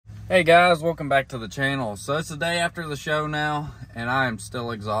Hey guys, welcome back to the channel. So it's the day after the show now, and I am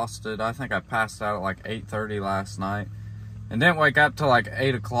still exhausted. I think I passed out at like 8:30 last night and didn't wake up till like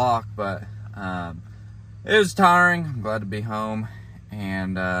 8 o'clock, but it was tiring. I'm glad to be home.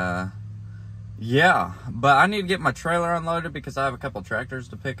 And yeah, but I need to get my trailer unloaded because I have a couple tractors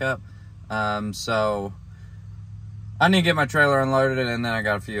to pick up. So I need to get my trailer unloaded, and then I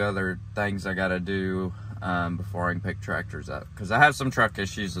got a few other things I gotta do before I can pick tractors up, because I have some truck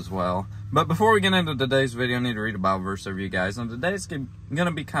issues as well. But before we get into today's video, I need to read a Bible verse over you guys. And today's going to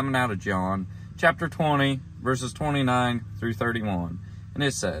be coming out of John chapter 20 verses 29 through 31, and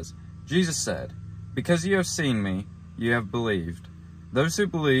it says, Jesus said, "Because you have seen me, you have believed. Those who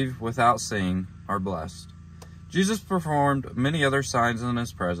believe without seeing are blessed." Jesus performed many other signs in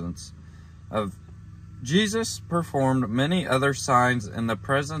his presence in the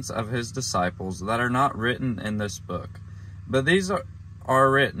presence of his disciples that are not written in this book. But these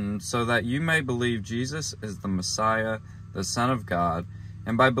are written so that you may believe Jesus is the Messiah, the Son of God,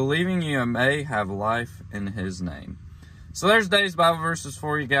 and by believing you may have life in his name. So there's today's Bible verses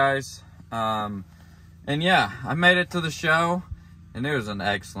for you guys. And yeah, I made it to the show, and it was an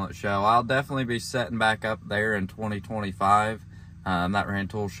excellent show. I'll definitely be setting back up there in 2025. That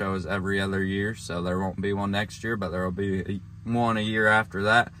Rantoul show is every other year, so there won't be one next year, but there will be one a year after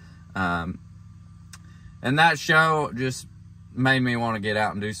that. And that show just made me want to get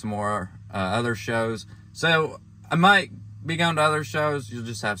out and do some more other shows. So I might be going to other shows. You'll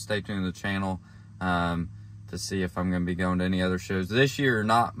just have to stay tuned to the channel to see if I'm going to be going to any other shows this year or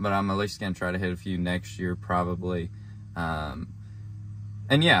not, but I'm at least going to try to hit a few next year probably. And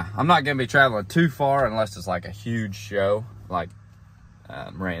yeah, I'm not going to be traveling too far unless it's like a huge show, like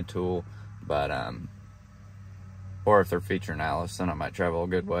Rantoul, but or if they're featuring Alice, then I might travel a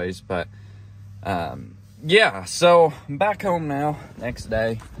good ways. But yeah, so I'm back home now, next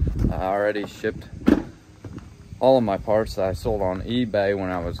day. I already shipped all of my parts that I sold on eBay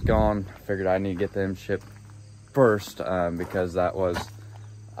when I was gone. Figured I need to get them shipped first, because that was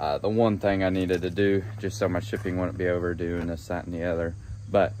the one thing I needed to do, just so my shipping wouldn't be overdue and this, that, and the other.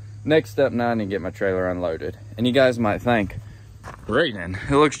 But next step now, I need to get my trailer unloaded. And you guys might think, Brayden,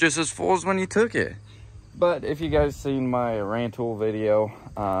 it looks just as full as when you took it. But if you guys seen my Rantoul video,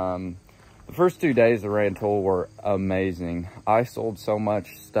 the first 2 days of Rantoul were amazing. I sold so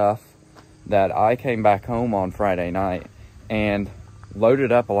much stuff that I came back home on Friday night and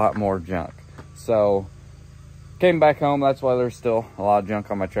loaded up a lot more junk. So came back home, that's why there's still a lot of junk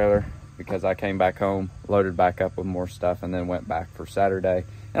on my trailer, because I came back home, loaded back up with more stuff, and then went back for Saturday.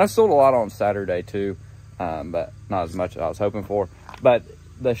 And I sold a lot on Saturday too. But not as much as I was hoping for. But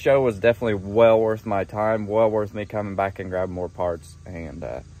the show was definitely well worth my time, well worth me coming back and grabbing more parts. And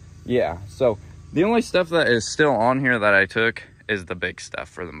yeah, so the only stuff that is still on here that I took is the big stuff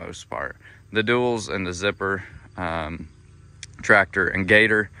for the most part. The duals and the zipper, tractor and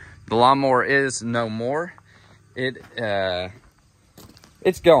gator. The lawnmower is no more. It's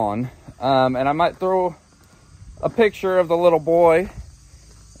gone. And I might throw a picture of the little boy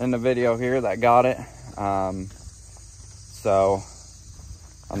in the video here that got it. So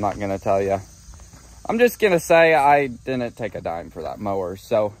I'm not gonna tell you. I'm just gonna say I didn't take a dime for that mower.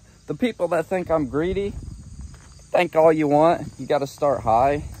 So the people that think I'm greedy, think all you want. You got to start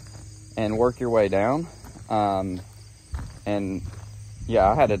high and work your way down. And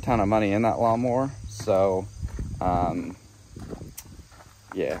yeah, I had a ton of money in that lawnmower. So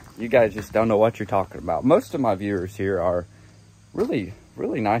yeah, you guys just don't know what you're talking about. Most of my viewers here are really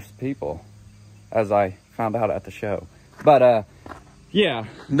nice people, as I found out at the show. But yeah,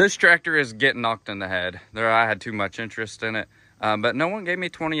 this tractor is getting knocked in the head. I had too much interest in it, but no one gave me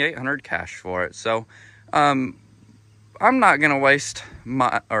 $2,800 cash for it. So I'm not gonna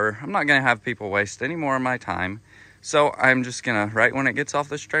have people waste any more of my time. So I'm just gonna, right when it gets off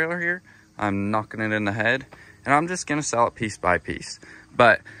this trailer here, I'm knocking it in the head, and I'm just gonna sell it piece by piece.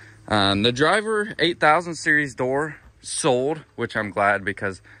 But the driver 8000 series door sold, which I'm glad,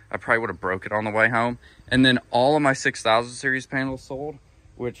 because I probably would have broke it on the way home. And then all of my 6000 series panels sold,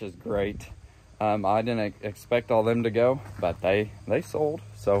 which is great. I didn't expect all them to go, but they sold,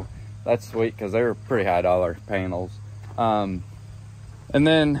 so that's sweet, because they were pretty high dollar panels. And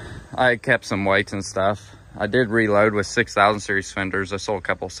then I kept some weights and stuff. I did reload with 6000 series fenders. I sold a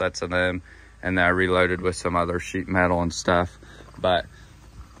couple sets of them, and then I reloaded with some other sheet metal and stuff. But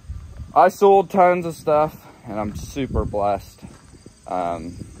I sold tons of stuff, and I'm super blessed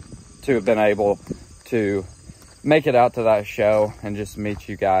to have been able to make it out to that show and just meet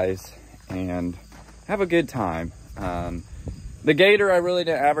you guys and have a good time. The gator, I really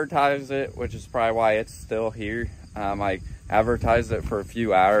didn't advertise it, which is probably why it's still here. I advertised it for a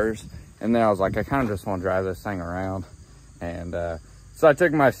few hours, and then I was like, I kind of just want to drive this thing around. And so I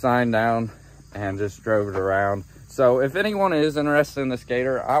took my sign down and just drove it around. So if anyone is interested in this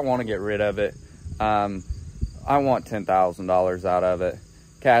gator, I want to get rid of it. I want $10,000 out of it,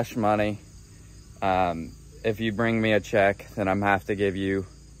 cash money. If you bring me a check, then I'm have to give you,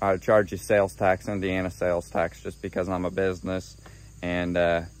 I'll charge you sales tax, Indiana sales tax, just because I'm a business, and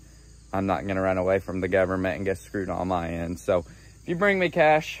I'm not going to run away from the government and get screwed on my end. So if you bring me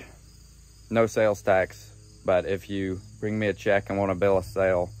cash, no sales tax. But if you bring me a check and want a bill of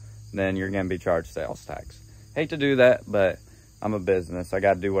sale, then you're going to be charged sales tax. Hate to do that, but I'm a business. I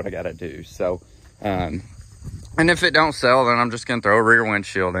got to do what I got to do. So, and if it don't sell, then I'm just going to throw a rear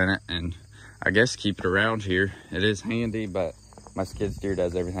windshield in it and I guess keep it around here. It is handy, but my skid steer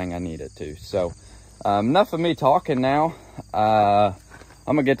does everything I need it to. So, enough of me talking now.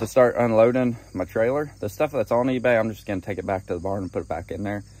 I'm going to get to start unloading my trailer. The stuff that's on eBay, I'm just going to take it back to the barn and put it back in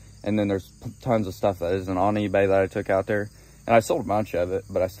there. And then there's tons of stuff that isn't on eBay that I took out there. And I sold a bunch of it,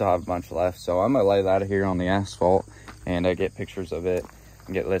 but I still have a bunch left. So I'm going to lay that here on the asphalt and get pictures of it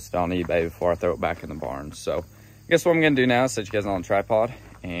and get listed on eBay before I throw it back in the barn. So I guess what I'm going to do now is set you guys on a tripod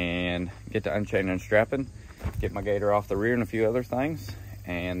and get to unchaining and strapping, get my gator off the rear and a few other things.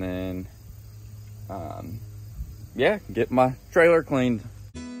 And then, yeah, get my trailer cleaned.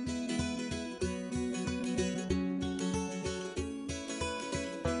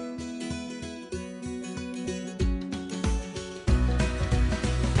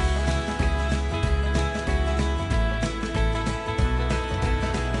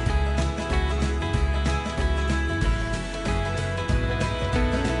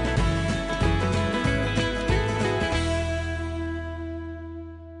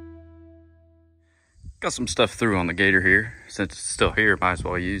 Got some stuff through on the gator here. Since it's still here, might as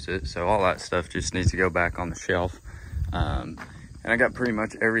well use it. So all that stuff just needs to go back on the shelf. And I got pretty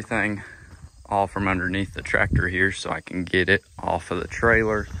much everything all from underneath the tractor here so I can get it off of the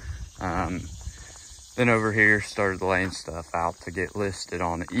trailer. Then over here started laying stuff out to get listed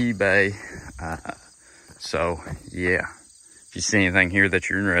on eBay. So yeah, if you see anything here that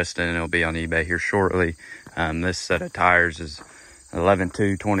you're interested in, it'll be on eBay here shortly. This set of tires is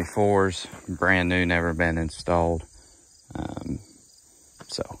 11.224s, brand new, never been installed.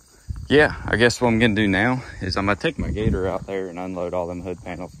 So yeah, I guess what I'm gonna do now is I'm gonna take my gator out there and unload all them hood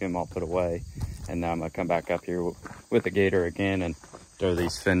panels, get them all put away, and then I'm gonna come back up here with the gator again and throw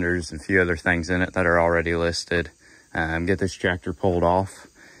these fenders and a few other things in it that are already listed. Get this tractor pulled off,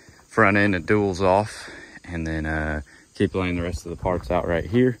 front end and duals off, and then keep laying the rest of the parts out right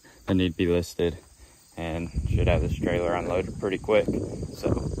here that need to be listed. And should have this trailer unloaded pretty quick.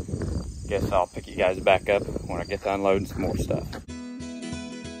 So guess I'll pick you guys back up when I get to unloading some more stuff.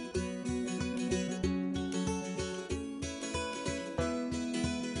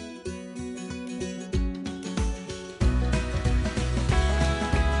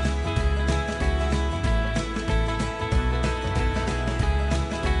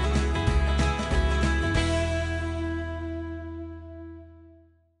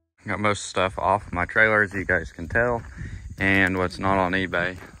 Got most stuff off my trailer, as you guys can tell, and what's not on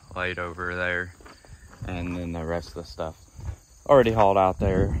eBay laid over there, and then the rest of the stuff already hauled out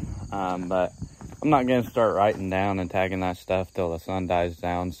there. But I'm not going to start writing down and tagging that stuff till the sun dies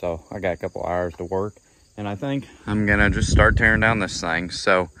down, so I got a couple hours to work, and I think I'm going to just start tearing down this thing.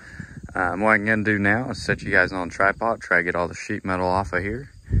 So what I'm going to do now is set you guys on a tripod, try to get all the sheet metal off of here,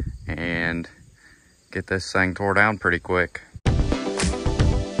 and get this thing tore down pretty quick.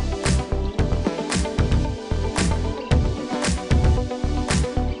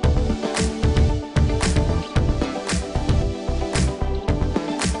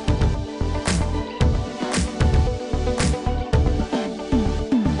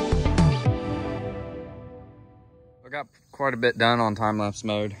 Got quite a bit done on time-lapse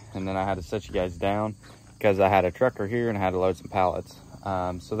mode, and then I had to set you guys down because I had a trucker here and I had to load some pallets.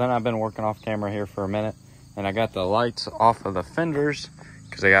 So then I've been working off camera here for a minute, and I got the lights off of the fenders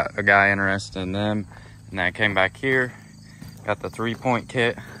because I got a guy interested in them. And then I came back here, got the 3-point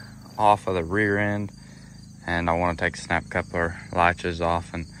kit off of the rear end, and I want to take snap coupler latches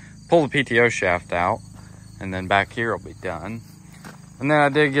off and pull the PTO shaft out, and then back here will be done. And then I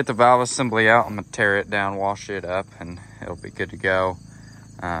did get the valve assembly out. I'm gonna tear it down, wash it up, and it'll be good to go.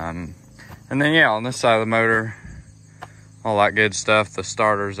 And then yeah, on this side of the motor, all that good stuff. The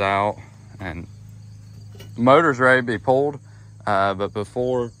starter's out and the motor's ready to be pulled. But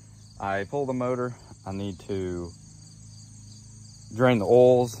before I pull the motor, I need to drain the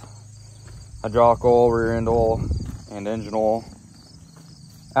oils, hydraulic oil, rear end oil, and engine oil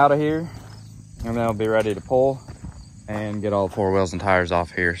out of here. And then I'll be ready to pull. and get all 4 wheels and tires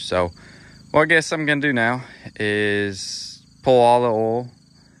off here. So what I guess I'm gonna do now is pull all the oil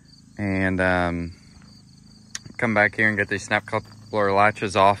and come back here and get these snap coupler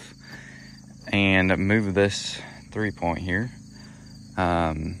latches off and move this 3-point here.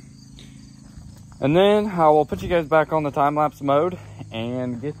 And then I will put you guys back on the time-lapse mode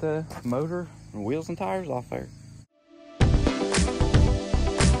and get the motor, wheels, and tires off there.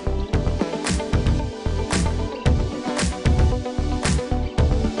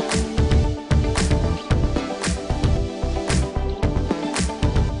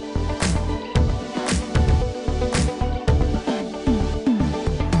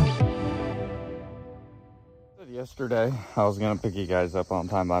 Yesterday, I was gonna pick you guys up on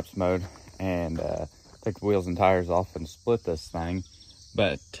time-lapse mode and take the wheels and tires off and split this thing.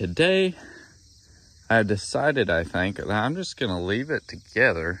 But today, I decided, I think, that I'm just gonna leave it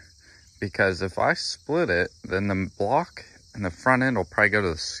together, because if I split it, then the block and the front end will probably go to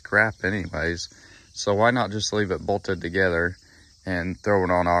the scrap anyways. So why not just leave it bolted together and throw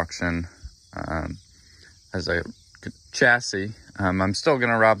it on auction as a chassis. I'm still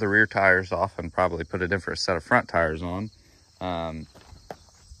gonna rob the rear tires off and probably put a different set of front tires on.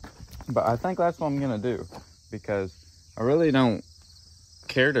 But I think that's what I'm gonna do, because I really don't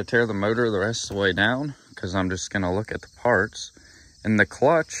care to tear the motor the rest of the way down, because I'm just gonna look at the parts. And the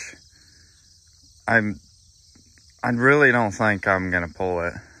clutch, I really don't think I'm gonna pull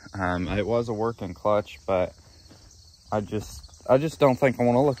it. It was a working clutch, but I just don't think I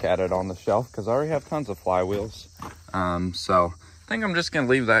want to look at it on the shelf, because I already have tons of flywheels. So I think I'm just gonna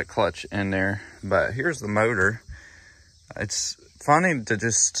leave that clutch in there. But here's the motor. It's funny to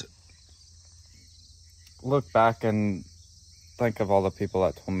just look back and think of all the people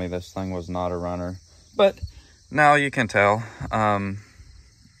that told me this thing was not a runner, but now you can tell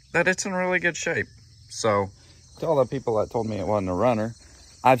that it's in really good shape. So to all the people that told me it wasn't a runner,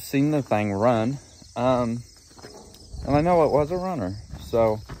 I've seen the thing run, and I know it was a runner.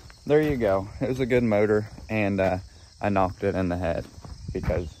 So there you go. It was a good motor, and I knocked it in the head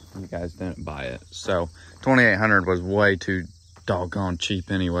because you guys didn't buy it. So $2,800 was way too doggone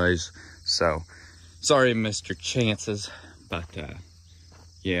cheap anyways. So sorry, Mr. Chances, but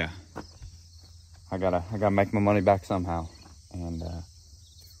yeah, I gotta make my money back somehow. And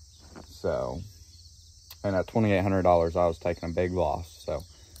and at $2,800, I was taking a big loss. So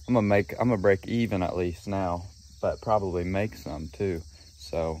I'm gonna break even at least now, but probably make some too.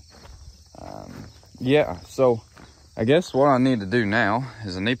 So yeah, so I guess what I need to do now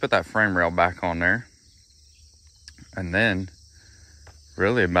is I need to put that frame rail back on there, and then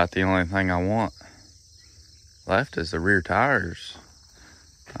really about the only thing I want left is the rear tires.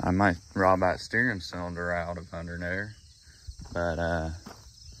 I might rob that steering cylinder out of under there, but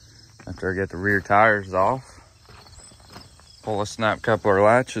after I get the rear tires off, pull the snap coupler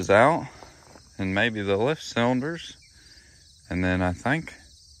latches out and maybe the lift cylinders, and then I think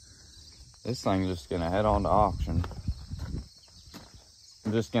this thing's just gonna head on to auction.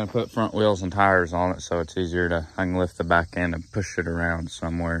 I'm just gonna put front wheels and tires on it so it's easier to, I can lift the back end and push it around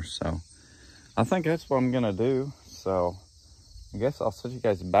somewhere. So I think that's what I'm gonna do. So I guess I'll set you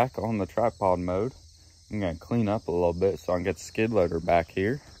guys back on the tripod mode. I'm gonna clean up a little bit so I can get the skid loader back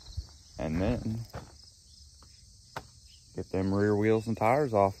here, and then get them rear wheels and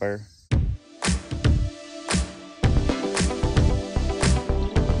tires off there.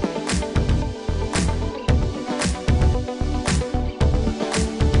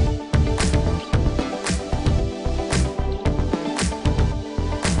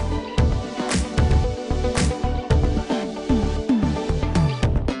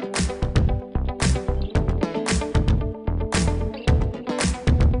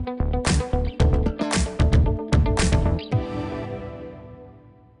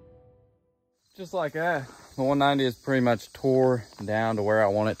 Just like that, the 190 is pretty much tore down to where I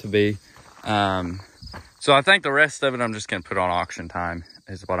want it to be. So I think the rest of it I'm just gonna put on auction time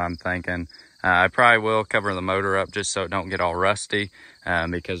is what I'm thinking. I probably will cover the motor up just so it don't get all rusty,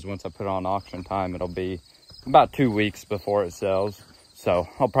 because once I put it on auction time, it'll be about 2 weeks before it sells. So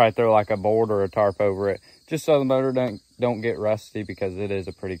I'll probably throw like a board or a tarp over it just so the motor don't get rusty, because it is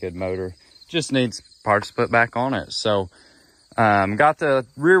a pretty good motor. Just needs parts put back on it. So got the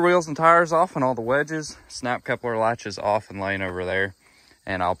rear wheels and tires off and all the wedges, snap coupler latches off and laying over there.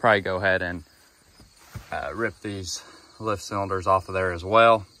 And I'll probably go ahead and rip these lift cylinders off of there as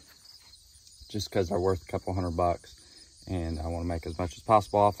well, just because they're worth a couple $100, and I want to make as much as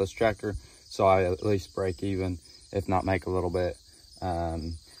possible off this tractor so I at least break even, if not make a little bit.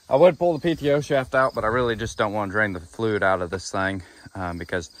 I would pull the PTO shaft out, but I really just don't want to drain the fluid out of this thing,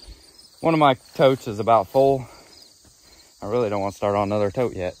 because one of my totes is about full, I really don't want to start on another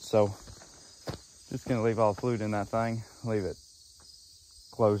tote yet. So just gonna leave all the fluid in that thing, leave it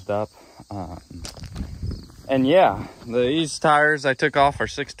closed up. And yeah, these tires I took off are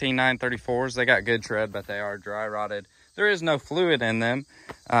 16 934s. They got good tread, but they are dry rotted. There is no fluid in them,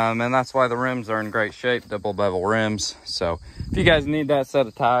 and that's why the rims are in great shape, double bevel rims. So if you guys need that set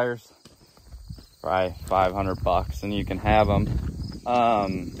of tires, probably $500 and you can have them.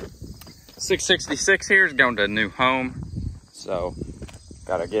 666 here is going to a new home, so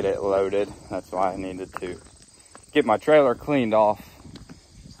gotta get it loaded. That's why I needed to get my trailer cleaned off,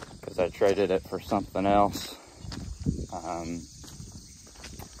 because I traded it for something else.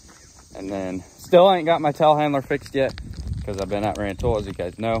 And then still ain't got my tail handler fixed yet, because I've been at Rantoul, as you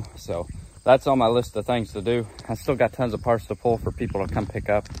guys know. So that's on my list of things to do. I still got tons of parts to pull for people to come pick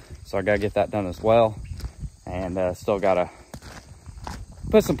up, so I gotta get that done as well. And still gotta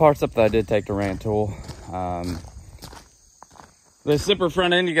put some parts up that I did take to Rantoul. The zipper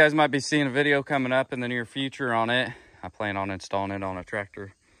front end, you guys might be seeing a video coming up in the near future on it. I plan on installing it on a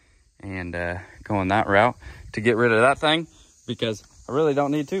tractor and going that route to get rid of that thing, because I really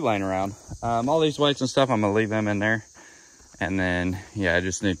don't need two laying around. All these weights and stuff, I'm gonna leave them in there. And then, yeah, I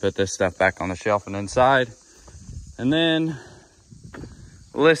just need to put this stuff back on the shelf and inside. And then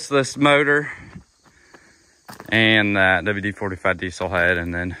listless motor and that WD-45 diesel head,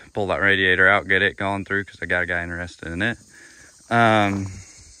 and then pull that radiator out, get it gone through, because I got a guy interested in it. And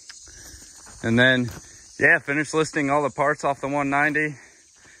then, yeah, finish listing all the parts off the 190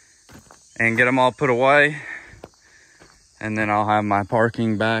 and get them all put away. And then I'll have my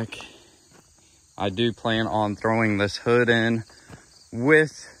parking back. I do plan on throwing this hood in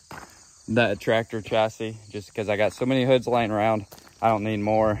with that tractor chassis, just because I got so many hoods laying around. I don't need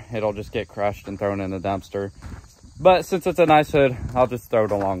more. It'll just get crushed and thrown in the dumpster. But since it's a nice hood, I'll just throw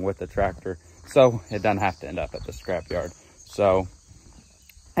it along with the tractor, so it doesn't have to end up at the scrapyard. So,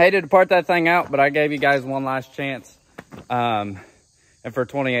 hated to part that thing out, but I gave you guys one last chance. And for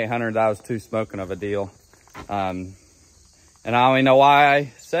 $2,800, that was too smoking of a deal. And I don't even know why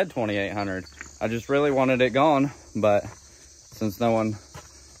I said $2,800. I just really wanted it gone, but since everyone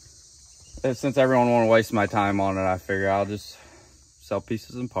wanted to waste my time on it, I figure I'll just sell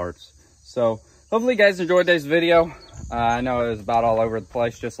pieces and parts. So hopefully you guys enjoyed today's video. I know it was about all over the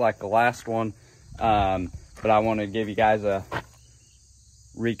place, just like the last one. But I want to give you guys a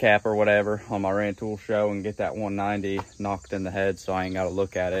recap or whatever on my Rantoul show and get that 190 knocked in the head, so I ain't got to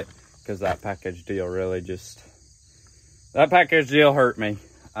look at it, because that package deal really just, that package deal hurt me.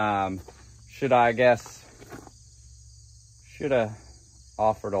 Should have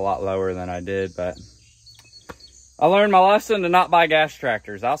offered a lot lower than I did, but I learned my lesson to not buy gas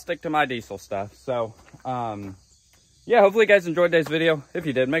tractors. I'll stick to my diesel stuff. So, yeah, hopefully you guys enjoyed today's video. If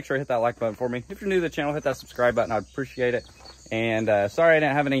you did, make sure to hit that like button for me. If you're new to the channel, hit that subscribe button. I'd appreciate it. And sorry I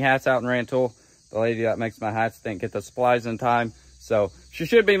didn't have any hats out in Rantoul. The lady that makes my hats didn't get the supplies in time. So she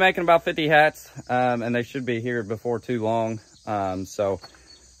should be making about 50 hats, and they should be here before too long.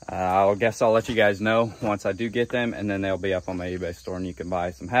 I guess I'll let you guys know once I do get them, and then they'll be up on my eBay store, and you can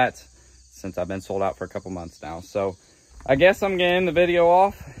buy some hats, since I've been sold out for a couple months now. So I guess I'm getting the video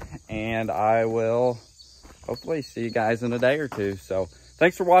off, and I will hopefully see you guys in a day or two. So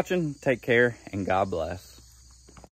thanks for watching. Take care, and God bless.